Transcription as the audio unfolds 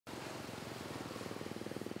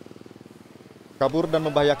Kabur dan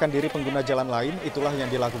membahayakan diri pengguna jalan lain, itulah yang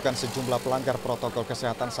dilakukan sejumlah pelanggar protokol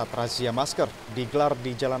kesehatan saat razia masker digelar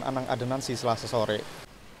di Jalan Anang Adenansi Selasa sore.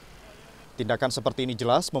 Tindakan seperti ini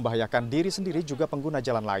jelas membahayakan diri sendiri juga pengguna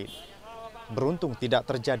jalan lain. Beruntung tidak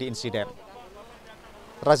terjadi insiden.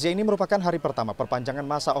 Razia ini merupakan hari pertama perpanjangan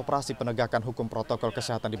masa operasi penegakan hukum protokol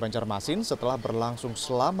kesehatan di Banjarmasin setelah berlangsung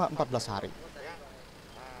selama 14 hari.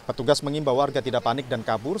 Petugas mengimbau warga tidak panik dan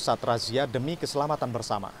kabur saat razia demi keselamatan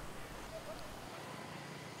bersama.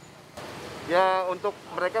 Ya, untuk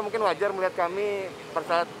mereka mungkin wajar melihat kami pada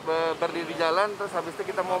saat berdiri di jalan, terus habis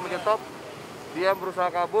itu kita mau menyetop, dia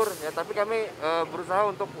berusaha kabur, ya tapi kami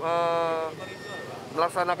berusaha untuk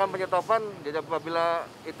melaksanakan penyetopan. Jadi apabila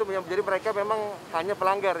itu jadi mereka memang hanya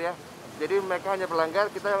pelanggar ya, jadi mereka hanya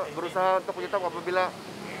pelanggar, kita berusaha untuk menyetop. Apabila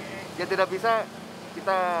dia tidak bisa,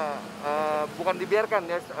 kita bukan dibiarkan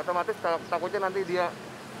ya, otomatis takutnya nanti dia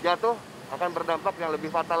jatuh akan berdampak yang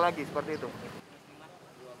lebih fatal lagi seperti itu.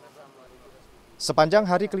 Sepanjang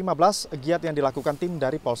hari ke-15, giat yang dilakukan tim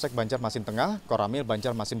dari Polsek Banjarmasin Tengah, Koramil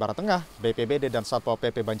Banjarmasin Barat Tengah, BPBD dan Satpol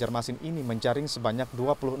PP Banjarmasin ini menjaring sebanyak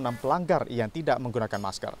 26 pelanggar yang tidak menggunakan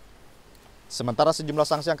masker. Sementara sejumlah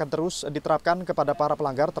sanksi akan terus diterapkan kepada para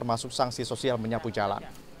pelanggar termasuk sanksi sosial menyapu jalan.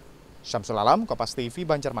 Syamsul Alam, Kompas TV,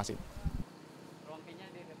 Banjarmasin.